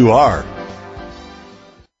star you are.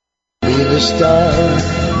 Be the star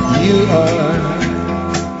you are.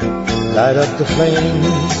 Light up the flame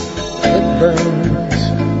that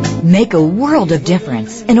burns. Make a world of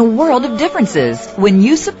difference in a world of differences when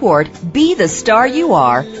you support Be the Star You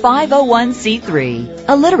Are 501c3,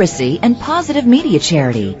 a literacy and positive media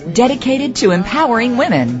charity dedicated to empowering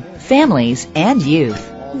women, families, and youth.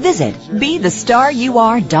 Visit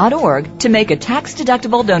BeTheStarYouAre.org to make a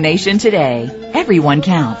tax-deductible donation today. Everyone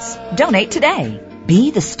counts. Donate today.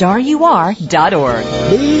 BeTheStarYouAre.org.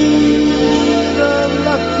 Be the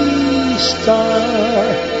lucky star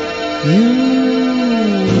you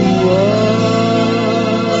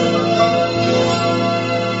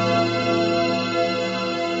are.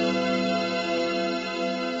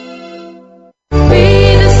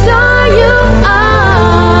 Be the star you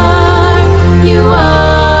are. You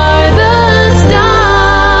are the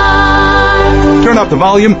star. Turn up the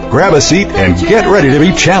volume, grab a seat, and get ready to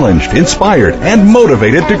be challenged, inspired, and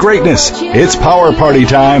motivated to greatness. It's Power Party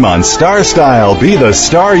time on Star Style, Be the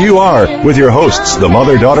Star You Are, with your hosts, the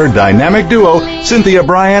mother-daughter dynamic duo, Cynthia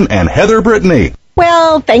Bryan and Heather Brittany.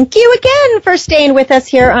 Well, thank you again for staying with us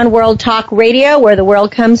here on World Talk Radio, where the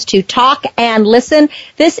world comes to talk and listen.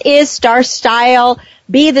 This is Star Style,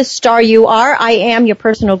 Be the Star You Are. I am your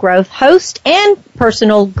personal growth host and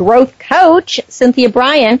personal growth coach, Cynthia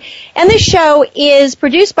Bryan. And this show is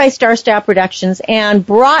produced by Star Style Productions and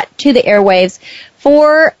brought to the airwaves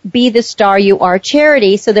for Be the Star You Are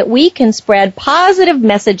charity so that we can spread positive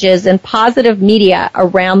messages and positive media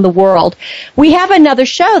around the world. We have another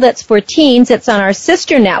show that's for teens. It's on our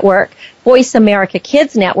sister network, Voice America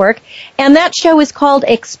Kids Network, and that show is called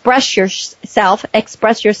Express Yourself.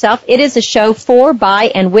 Express Yourself. It is a show for,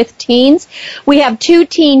 by, and with teens. We have 2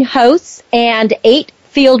 teen hosts and 8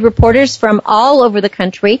 field reporters from all over the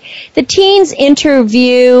country. The teens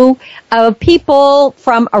interview people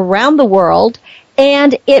from around the world,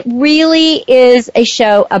 and it really is a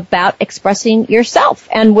show about expressing yourself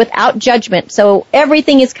and without judgment. So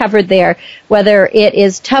everything is covered there, whether it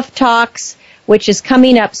is Tough Talks, which is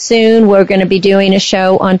coming up soon. We're going to be doing a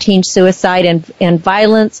show on teen suicide and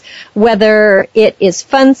violence, whether it is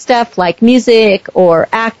fun stuff like music or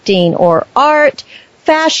acting or art,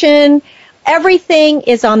 fashion. Everything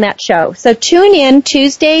is on that show. So tune in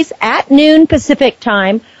Tuesdays at noon Pacific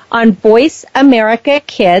time on Voice America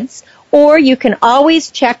Kids, or you can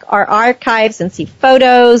always check our archives and see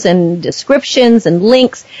photos and descriptions and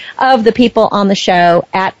links of the people on the show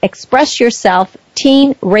at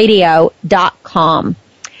expressyoursellteenradio.com.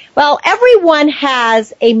 Well, everyone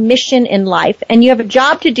has a mission in life, and you have a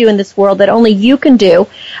job to do in this world that only you can do.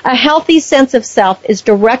 A healthy sense of self is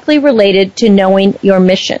directly related to knowing your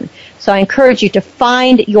mission. So I encourage you to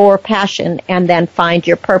find your passion and then find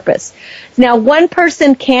your purpose. Now, one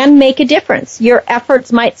person can make a difference. Your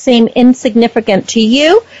efforts might seem insignificant to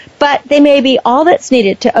you, but they may be all that's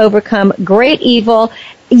needed to overcome great evil.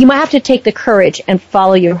 You might have to take the courage and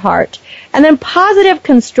follow your heart. And then positive,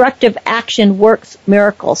 constructive action works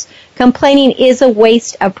miracles. Complaining is a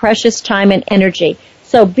waste of precious time and energy.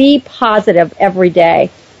 So be positive every day.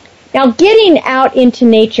 Now, getting out into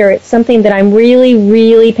nature, it's something that I'm really,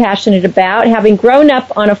 really passionate about. Having grown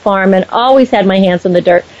up on a farm and always had my hands in the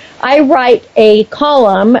dirt, I write a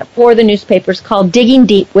column for the newspapers called Digging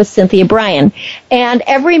Deep with Cynthia Bryan. And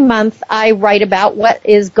every month I write about what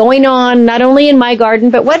is going on, not only in my garden,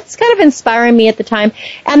 but what's kind of inspiring me at the time.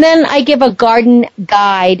 And then I give a garden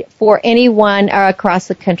guide for anyone across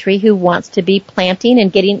the country who wants to be planting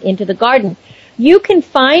and getting into the garden. You can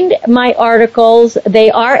find my articles. They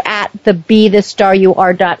are at the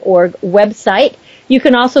BeTheStarYouAre.org website. You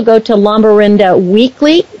can also go to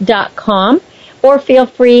LombarindaWeekly.com, or feel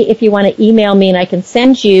free if you want to email me and I can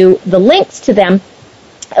send you the links to them.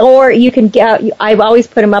 Or you can get, I've always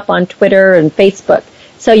put them up on Twitter and Facebook.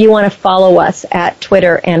 So you want to follow us at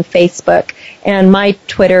Twitter and Facebook. And my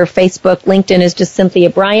Twitter, Facebook, LinkedIn is just Cynthia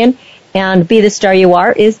Bryan. And Be the Star You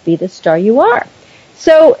Are is Be the Star You Are.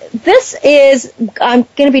 So this is, I'm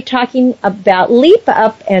going to be talking about Leap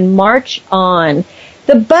Up and March On.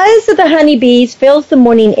 The buzz of the honeybees fills the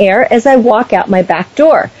morning air as I walk out my back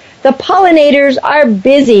door. The pollinators are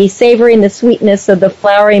busy savoring the sweetness of the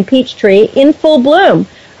flowering peach tree in full bloom.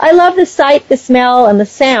 I love the sight, the smell, and the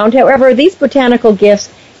sound. However, these botanical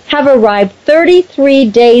gifts have arrived 33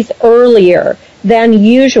 days earlier than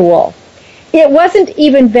usual. It wasn't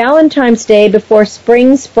even Valentine's Day before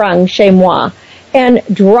spring sprung chez moi. And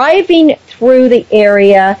driving through the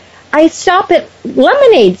area, I stop at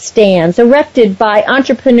lemonade stands erected by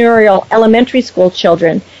entrepreneurial elementary school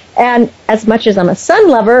children. And as much as I'm a sun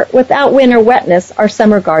lover, without winter wetness, our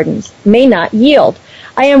summer gardens may not yield.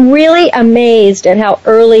 I am really amazed at how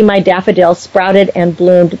early my daffodils sprouted and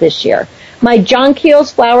bloomed this year. My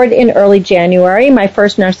jonquils flowered in early January. My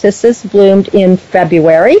first narcissus bloomed in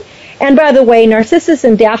February. And by the way, narcissus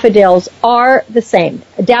and daffodils are the same.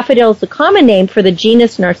 A daffodil is the common name for the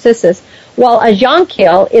genus Narcissus, while a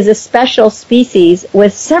jonquil is a special species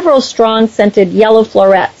with several strong scented yellow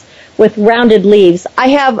florets with rounded leaves. I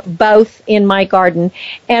have both in my garden.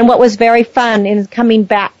 And what was very fun in coming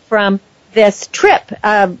back from this trip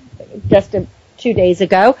just 2 days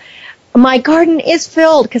ago, my garden is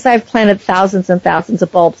filled because I've planted thousands and thousands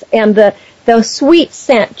of bulbs, and the sweet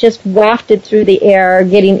scent just wafted through the air,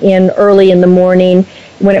 getting in early in the morning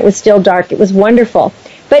when it was still dark. It was wonderful.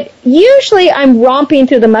 But usually I'm romping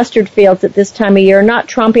through the mustard fields at this time of year, not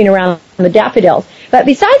tromping around the daffodils. But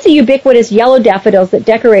besides the ubiquitous yellow daffodils that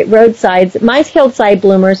decorate roadsides, my hillside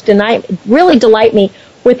bloomers really delight me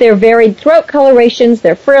with their varied throat colorations,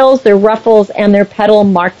 their frills, their ruffles, and their petal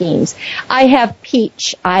markings. I have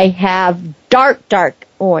peach. I have dark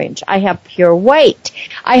orange. I have pure white.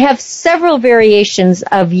 I have several variations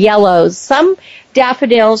of yellows. Some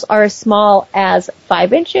daffodils are as small as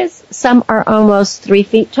 5 inches. Some are almost 3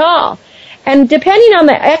 feet tall. And depending on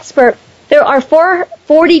the expert, there are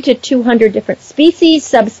 40 to 200 different species,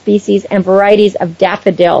 subspecies, and varieties of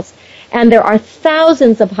daffodils. And there are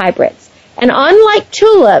thousands of hybrids. And unlike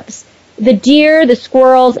tulips, the deer, the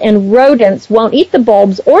squirrels, and rodents won't eat the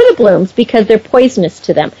bulbs or the blooms because they're poisonous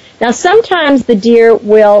to them. Now, sometimes the deer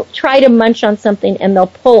will try to munch on something and they'll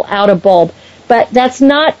pull out a bulb, but that's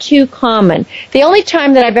not too common. The only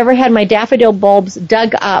time that I've ever had my daffodil bulbs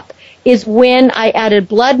dug up is when I added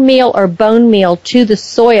blood meal or bone meal to the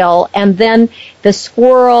soil, and then the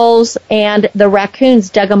squirrels and the raccoons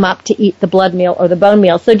dug them up to eat the blood meal or the bone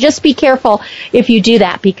meal. So just be careful if you do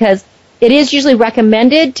that, because it is usually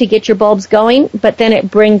recommended to get your bulbs going, but then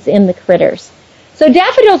it brings in the critters. So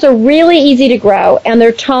daffodils are really easy to grow, and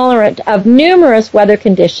they're tolerant of numerous weather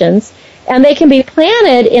conditions, and they can be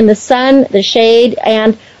planted in the sun, the shade,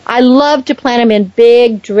 and I love to plant them in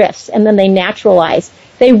big drifts, and then they naturalize.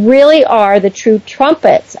 They really are the true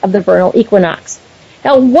trumpets of the vernal equinox.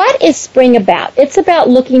 Now, what is spring about? It's about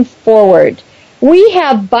looking forward. We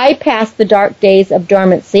have bypassed the dark days of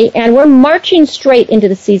dormancy, and we're marching straight into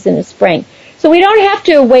the season of spring. So we don't have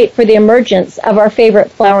to wait for the emergence of our favorite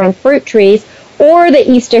flowering fruit trees or the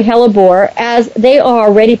Easter hellebore, as they are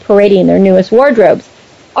already parading their newest wardrobes.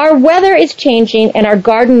 Our weather is changing, and our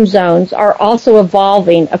garden zones are also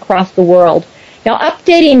evolving across the world. Now,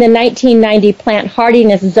 updating the 1990 Plant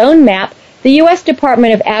Hardiness Zone Map, the U.S.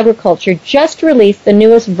 Department of Agriculture just released the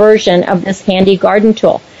newest version of this handy garden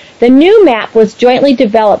tool. The new map was jointly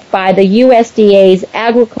developed by the USDA's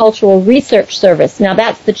Agricultural Research Service. Now,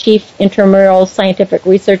 that's the chief intramural scientific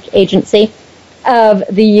research agency of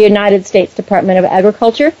the United States Department of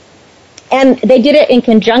Agriculture. And they did it in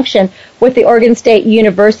conjunction with the Oregon State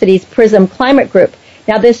University's PRISM Climate Group.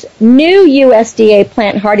 Now, this new USDA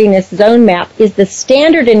Plant Hardiness Zone Map is the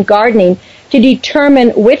standard in gardening to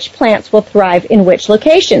determine which plants will thrive in which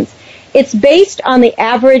locations. It's based on the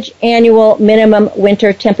average annual minimum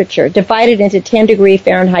winter temperature, divided into 10-degree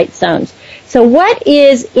Fahrenheit zones. So what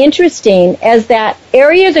is interesting is that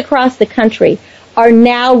areas across the country are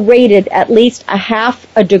now rated at least a half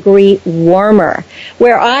a degree warmer.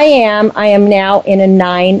 Where I am now in a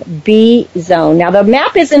 9B zone. Now, the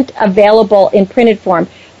map isn't available in printed form,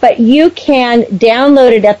 but you can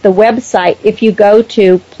download it at the website if you go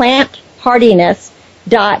to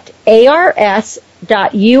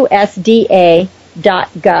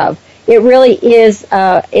planthardiness.ars.usda.gov. It really is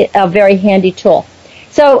a very handy tool.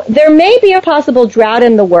 So there may be a possible drought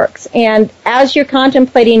in the works, and as you're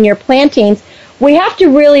contemplating your plantings, we have to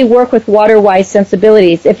really work with water-wise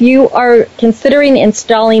sensibilities. If you are considering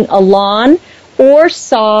installing a lawn or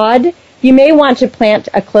sod. You may want to plant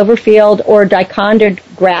a cloverfield or dichondra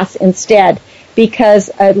grass instead, because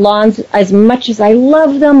lawns, as much as I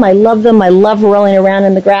love them, I love rolling around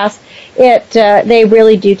in the grass, they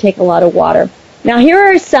really do take a lot of water. Now here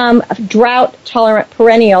are some drought-tolerant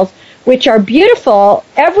perennials, which are beautiful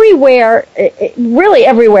everywhere, really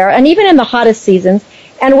everywhere, and even in the hottest seasons.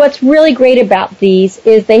 And what's really great about these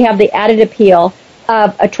is they have the added appeal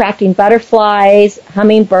of attracting butterflies,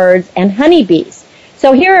 hummingbirds, and honeybees.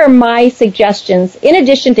 So here are my suggestions. In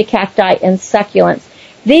addition to cacti and succulents,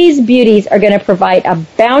 these beauties are going to provide a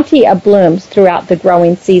bounty of blooms throughout the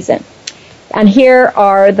growing season. And here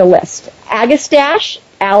are the list. Agastache,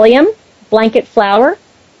 allium, blanket flower,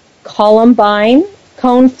 columbine,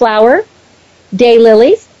 coneflower,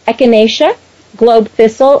 daylilies, echinacea, globe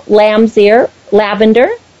thistle, lamb's ear, lavender,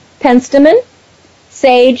 penstemon,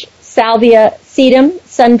 sage, salvia, sedum,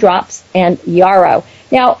 sundrops, and yarrow.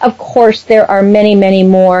 Now, of course, there are many, many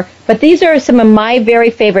more, but these are some of my very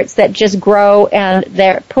favorites that just grow, and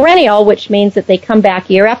they're perennial, which means that they come back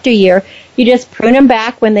year after year. You just prune them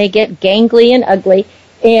back when they get gangly and ugly,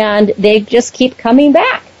 and they just keep coming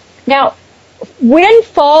back. Now, when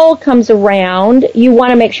fall comes around, you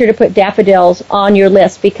want to make sure to put daffodils on your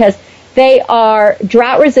list, because they are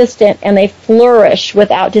drought resistant and they flourish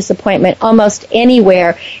without disappointment almost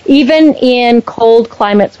anywhere, even in cold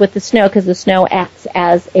climates with the snow, because the snow acts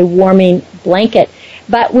as a warming blanket.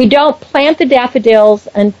 But we don't plant the daffodils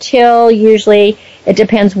until usually, it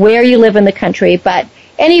depends where you live in the country, but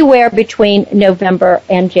anywhere between November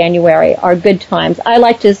and January are good times. I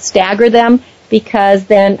like to stagger them because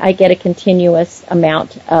then I get a continuous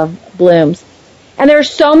amount of blooms. And there are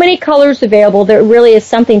so many colors available, there really is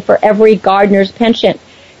something for every gardener's penchant.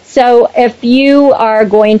 So if you are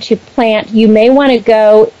going to plant, you may want to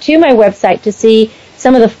go to my website to see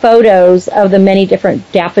some of the photos of the many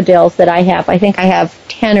different daffodils that I have. I think I have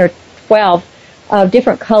 10 or 12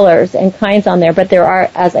 different colors and kinds on there, but there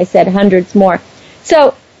are, as I said, hundreds more.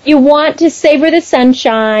 So you want to savor the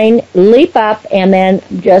sunshine, leap up, and then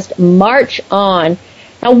just march on.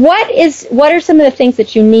 Now, what are some of the things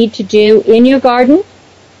that you need to do in your garden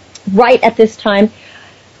right at this time?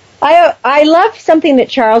 I love something that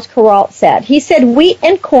Charles Kuralt said. He said, wheat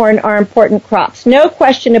and corn are important crops. No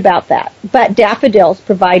question about that. But daffodils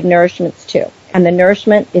provide nourishments too. And the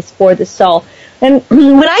nourishment is for the soul. And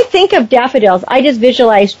when I think of daffodils, I just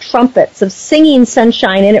visualize trumpets of singing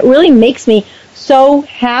sunshine, and it really makes me so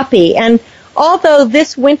happy. And although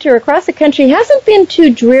this winter across the country hasn't been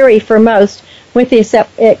too dreary for most, with the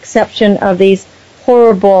exception of these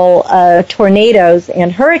horrible tornadoes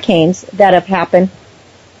and hurricanes that have happened,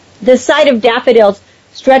 the sight of daffodils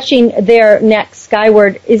stretching their necks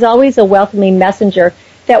skyward is always a welcoming messenger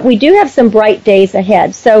that we do have some bright days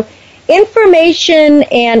ahead. So information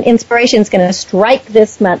and inspiration is going to strike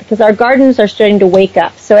this month because our gardens are starting to wake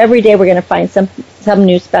up. So every day we're going to find some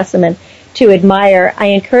new specimen to admire. I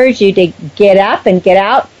encourage you to get up and get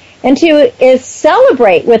out and to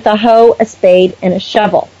celebrate with a hoe, a spade, and a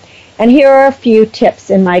shovel. And here are a few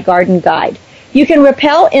tips in my garden guide. You can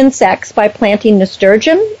repel insects by planting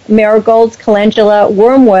nasturtium, marigolds, calendula,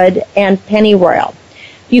 wormwood, and pennyroyal.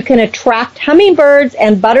 You can attract hummingbirds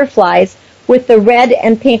and butterflies with the red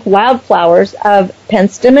and pink wildflowers of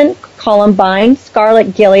penstemon, columbine,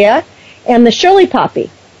 scarlet gilia, and the Shirley poppy.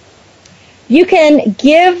 You can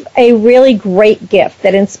give a really great gift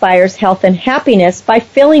that inspires health and happiness by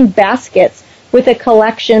filling baskets with a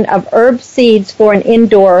collection of herb seeds for an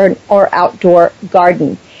indoor or outdoor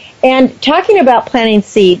garden. And talking about planting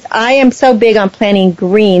seeds, I am so big on planting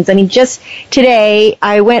greens. I mean, just today,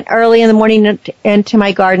 I went early in the morning into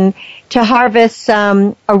my garden to harvest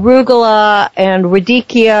some arugula and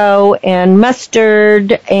radicchio and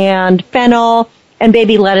mustard and fennel and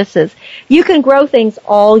baby lettuces. You can grow things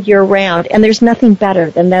all year round, and there's nothing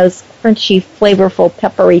better than those crunchy, flavorful,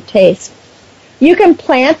 peppery tastes. You can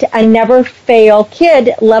plant a never-fail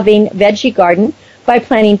kid-loving veggie garden by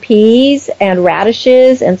planting peas and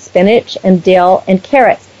radishes and spinach and dill and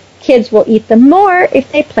carrots. Kids will eat them more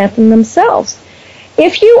if they plant them themselves.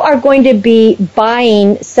 If you are going to be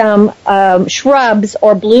buying some shrubs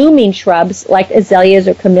or blooming shrubs like azaleas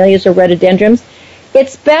or camellias or rhododendrons,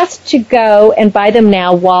 it's best to go and buy them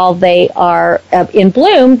now while they are in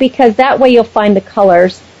bloom, because that way you'll find the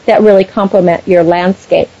colors that really complement your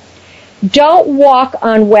landscape. Don't walk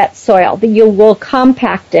on wet soil. You will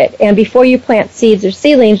compact it. And before you plant seeds or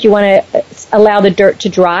seedlings, you want to allow the dirt to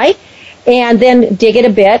dry and then dig it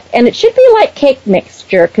a bit. And it should be like cake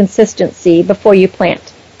mixture consistency before you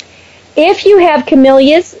plant. If you have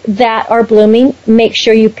camellias that are blooming, make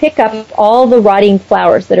sure you pick up all the rotting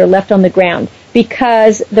flowers that are left on the ground.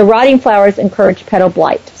 because the rotting flowers encourage petal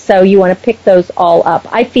blight. So you want to pick those all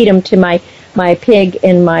up. I feed them to my pig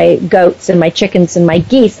and my goats and my chickens and my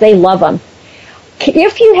geese. They love them.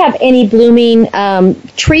 If you have any blooming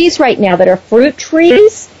trees right now that are fruit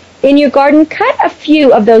trees in your garden, cut a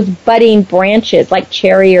few of those budding branches like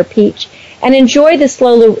cherry or peach and enjoy the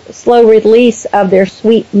slow release of their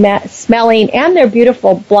sweet smelling and their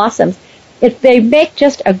beautiful blossoms. They make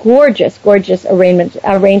just a gorgeous, gorgeous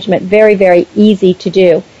arrangement, very, very easy to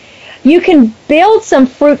do. You can build some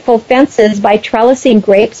fruitful fences by trellising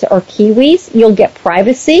grapes or kiwis. You'll get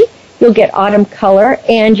privacy, you'll get autumn color,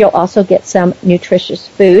 and you'll also get some nutritious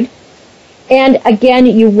food. And again,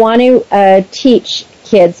 you want to teach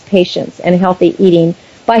kids patience and healthy eating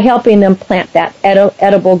by helping them plant that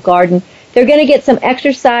edible garden. They're going to get some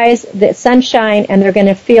exercise, the sunshine, and they're going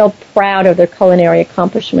to feel proud of their culinary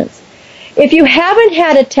accomplishments. If you haven't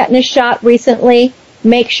had a tetanus shot recently,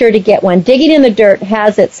 make sure to get one. Digging in the dirt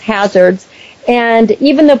has its hazards, and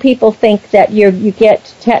even though people think that you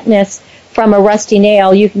get tetanus from a rusty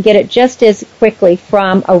nail, you can get it just as quickly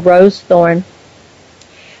from a rose thorn.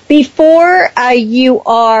 Before you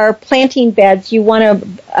are planting beds, you want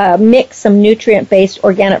to mix some nutrient-based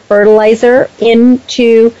organic fertilizer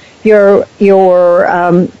into your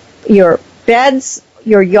beds,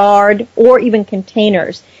 your yard, or even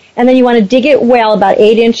containers. And then you want to dig it well, about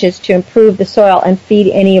 8 inches, to improve the soil and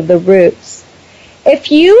feed any of the roots.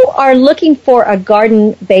 If you are looking for a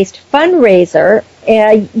garden-based fundraiser,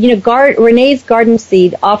 Renee's Garden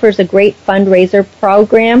Seed offers a great fundraiser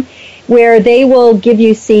program where they will give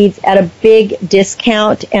you seeds at a big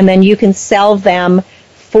discount, and then you can sell them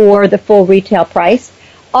for the full retail price.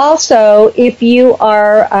 Also, if you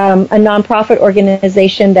are a nonprofit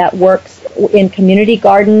organization that works in community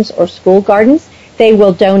gardens or school gardens, they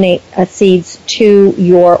will donate seeds to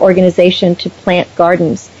your organization to plant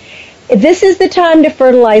gardens. This is the time to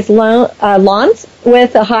fertilize lawns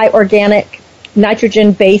with a high organic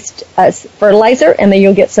nitrogen-based fertilizer, and then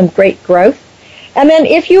you'll get some great growth. And then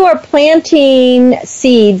if you are planting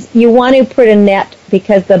seeds, you want to put a net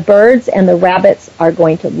because the birds and the rabbits are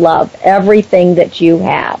going to love everything that you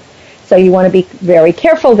have. So you want to be very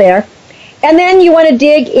careful there. And then you want to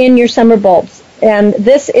dig in your summer bulbs. And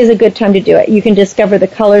this is a good time to do it. You can discover the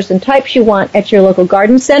colors and types you want at your local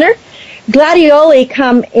garden center. Gladioli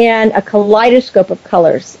come in a kaleidoscope of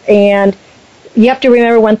colors. And you have to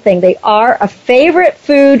remember one thing. They are a favorite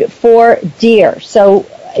food for deer. So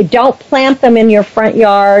don't plant them in your front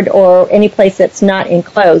yard or any place that's not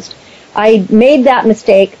enclosed. I made that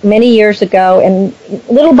mistake many years ago, and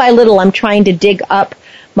little by little I'm trying to dig up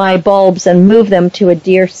my bulbs and move them to a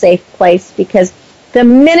deer-safe place, because the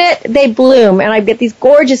minute they bloom, and I get these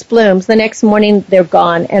gorgeous blooms, the next morning they're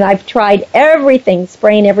gone. And I've tried everything,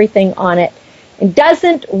 spraying everything on it. It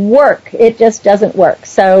doesn't work. It just doesn't work.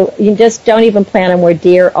 So you just don't even plant them where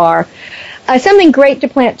deer are. Something great to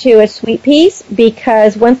plant, too, is sweet peas,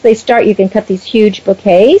 because once they start, you can cut these huge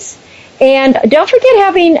bouquets. And don't forget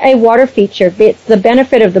having a water feature. It's the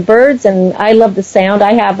benefit of the birds, and I love the sound.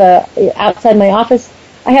 I have outside my office,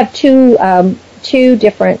 I have two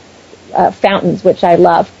different fountains, which I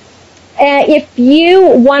love. If you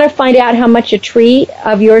want to find out how much a tree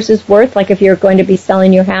of yours is worth, like if you're going to be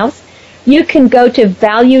selling your house, you can go to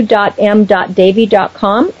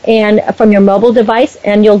value.m.davy.com and from your mobile device,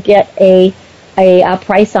 and you'll get a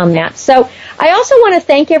price on that. So I also want to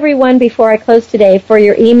thank everyone before I close today for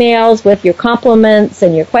your emails with your compliments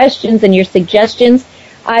and your questions and your suggestions.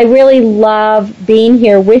 I really love being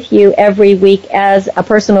here with you every week as a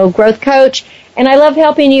personal growth coach, and I love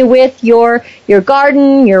helping you with your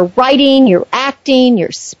garden, your writing, your acting,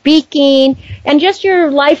 your speaking, and just your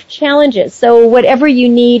life challenges. So whatever you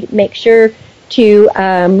need, make sure to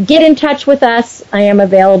get in touch with us. I am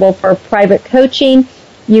available for private coaching.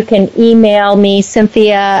 You can email me,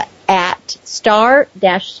 Cynthia, at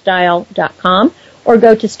star-style.com, or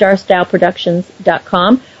go to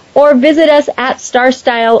starstyleproductions.com, or visit us at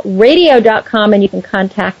starstyleradio.com, and you can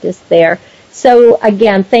contact us there. So,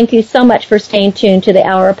 again, thank you so much for staying tuned to the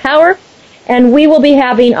Hour of Power, and we will be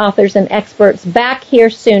having authors and experts back here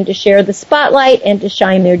soon to share the spotlight and to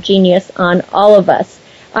shine their genius on all of us.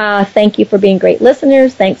 Thank you for being great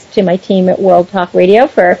listeners. Thanks to my team at World Talk Radio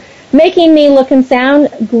for making me look and sound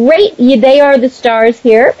great. They are the stars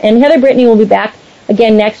here, and Heather Brittany will be back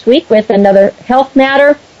again next week with another health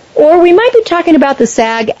matter, or we might be talking about the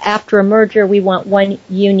SAG after a merger. We want one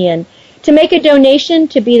union. To make a donation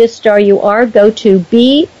to Be the Star You Are, go to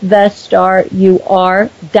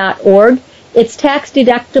BeTheStarYouAre.org. It's tax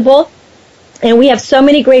deductible, and we have so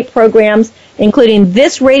many great programs including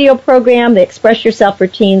this radio program, the Express Yourself for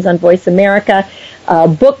Teens on Voice America,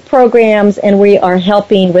 book programs, and we are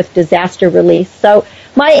helping with disaster relief. So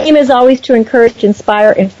my aim is always to encourage,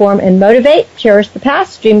 inspire, inform, and motivate, cherish the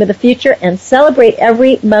past, dream of the future, and celebrate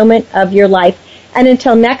every moment of your life. And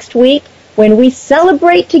until next week, when we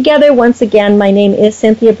celebrate together once again, my name is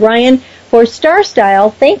Cynthia Bryan for Star Style,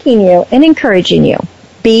 thanking you and encouraging you.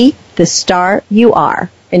 Be the star you are.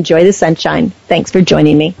 Enjoy the sunshine. Thanks for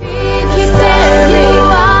joining me.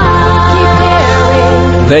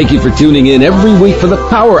 Thank you for tuning in every week for the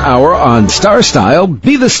Power Hour on Star Style.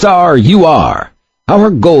 Be the star you are. Our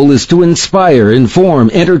goal is to inspire, inform,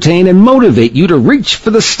 entertain, and motivate you to reach for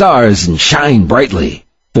the stars and shine brightly.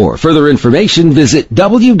 For further information, visit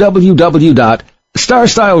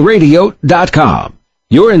www.starstyleradio.com.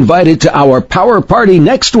 You're invited to our Power Party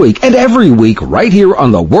next week and every week right here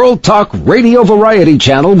on the World Talk Radio Variety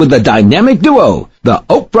Channel with the dynamic duo, the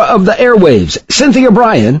Oprah of the airwaves, Cynthia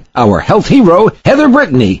Bryan, our health hero, Heather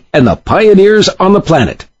Brittany, and the pioneers on the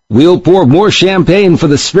planet. We'll pour more champagne for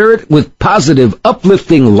the spirit with positive,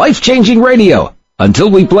 uplifting, life-changing radio.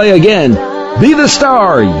 Until we play again, be the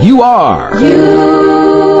star you are.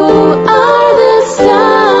 You are the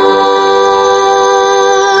star.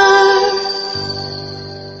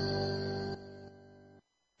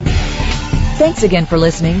 Thanks again for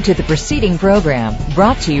listening to the preceding program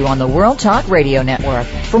brought to you on the World Talk Radio Network.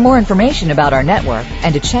 For more information about our network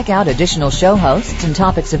and to check out additional show hosts and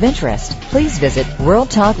topics of interest, please visit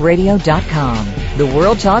worldtalkradio.com. The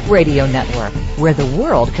World Talk Radio Network, where the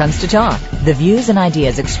world comes to talk. The views and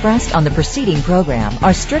ideas expressed on the preceding program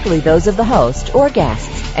are strictly those of the host or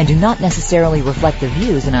guests and do not necessarily reflect the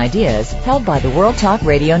views and ideas held by the World Talk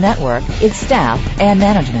Radio Network, its staff, and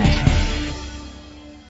management.